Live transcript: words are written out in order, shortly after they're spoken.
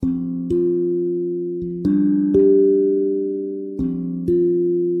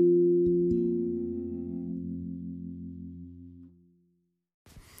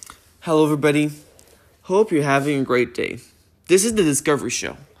Hello, everybody. Hope you're having a great day. This is the Discovery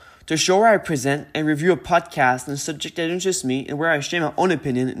Show, the show where I present and review a podcast on a subject that interests me and where I share my own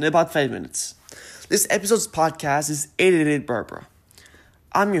opinion in about 5 minutes. This episode's podcast is 888 Barbara.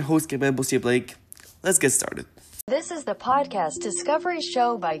 I'm your host, Gabriel Bossier Blake. Let's get started. This is the podcast Discovery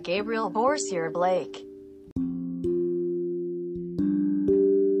Show by Gabriel Bossier Blake.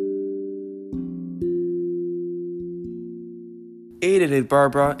 "888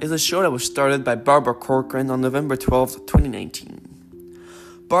 Barbara" is a show that was started by Barbara Corcoran on November 12, 2019.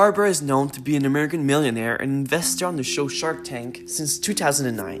 Barbara is known to be an American millionaire and investor on the show Shark Tank since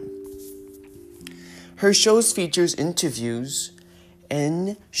 2009. Her shows features interviews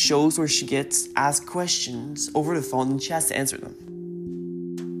and shows where she gets asked questions over the phone and she has to answer them.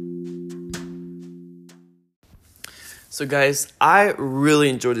 So guys, I really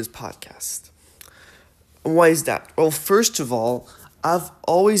enjoy this podcast. Why is that? Well, first of all, I've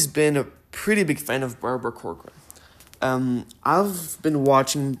always been a pretty big fan of Barbara Corcoran. I've been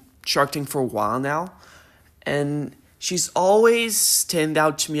watching Shark Tank for a while now, and she's always stand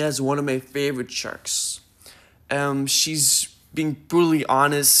out to me as one of my favorite sharks. She's being brutally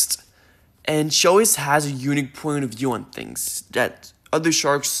honest, and she always has a unique point of view on things that other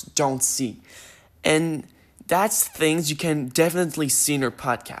sharks don't see. And that's things you can definitely see in her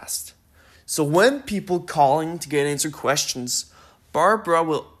podcast. So when people calling to get answered questions, Barbara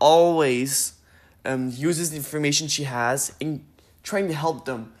will always uses the information she has in trying to help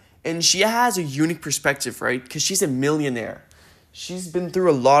them. And she has a unique perspective, right? Because she's a millionaire. She's been through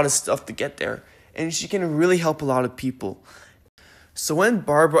a lot of stuff to get there. And she can really help a lot of people. So when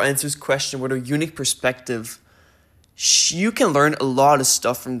Barbara answers questions with a unique perspective, you can learn a lot of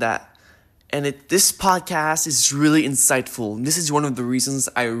stuff from that. And this podcast is really insightful. And this is one of the reasons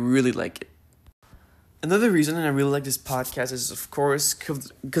I really like it. Another reason I really like this podcast is, of course,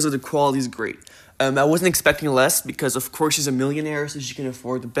 because of the quality is great. I wasn't expecting less because, of course, she's a millionaire, so she can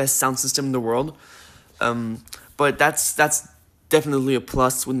afford the best sound system in the world. But that's definitely a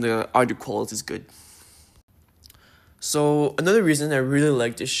plus when the audio quality is good. So another reason I really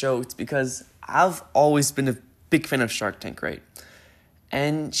like this show is because I've always been a big fan of Shark Tank, right?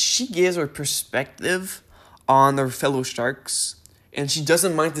 And she gives her perspective on her fellow sharks, and she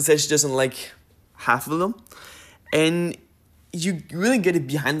doesn't mind to say she doesn't like half of them, and you really get it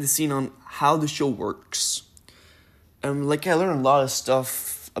behind the scene on how the show works. I learned a lot of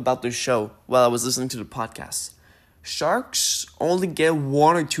stuff about the show while I was listening to the podcast. Sharks only get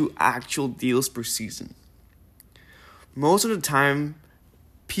 1 or 2 actual deals per season. Most of the time,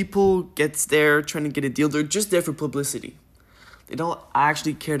 people gets there trying to get a deal. They're just there for publicity. They don't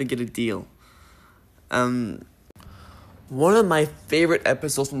actually care to get a deal. One of my favorite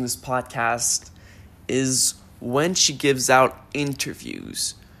episodes from this podcast is when she gives out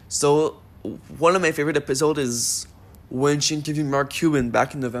interviews. So one of my favorite episodes is when she interviewed Mark Cuban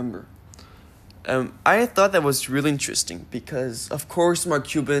back in November. I thought that was really interesting because, of course, Mark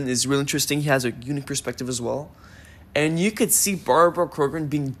Cuban is really interesting. He has a unique perspective as well. And you could see Barbara Corcoran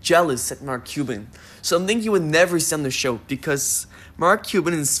being jealous at Mark Cuban. Something you would never see on the show because Mark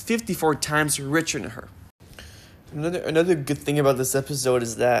Cuban is 54 times richer than her. Another good thing about this episode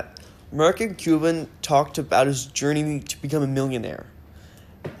is that Mark and Cuban talked about his journey to become a millionaire.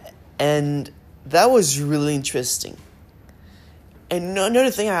 And that was really interesting. And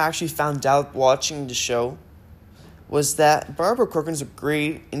another thing I actually found out watching the show was that Barbara Corcoran is a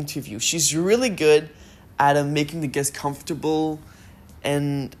great interview. She's really good at making the guests comfortable,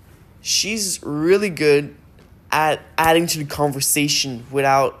 and she's really good at adding to the conversation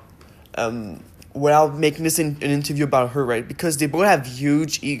without making this an interview about her, right? Because they both have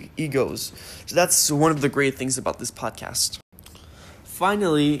huge egos. So that's one of the great things about this podcast.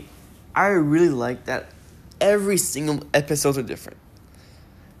 Finally, I really like that every single episode are different.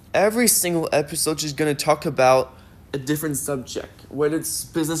 Every single episode she's going to talk about a different subject, whether it's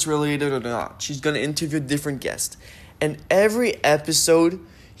business related or not. She's going to interview a different guest. And every episode,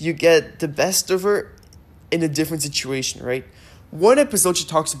 you get the best of her in a different situation, right? One episode, she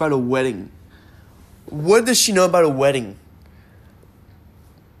talks about a wedding. What does she know about a wedding?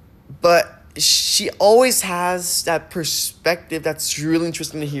 But she always has that perspective that's really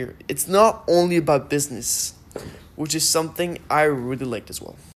interesting to hear. It's not only about business, which is something I really liked as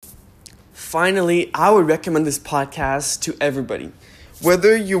well. Finally, I would recommend this podcast to everybody.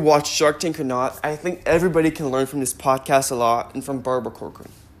 Whether you watch Shark Tank or not, I think everybody can learn from this podcast a lot and from Barbara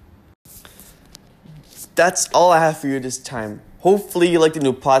Corcoran. That's all I have for you this time. Hopefully you like the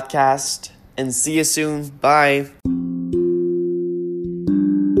new podcast, and see you soon. Bye.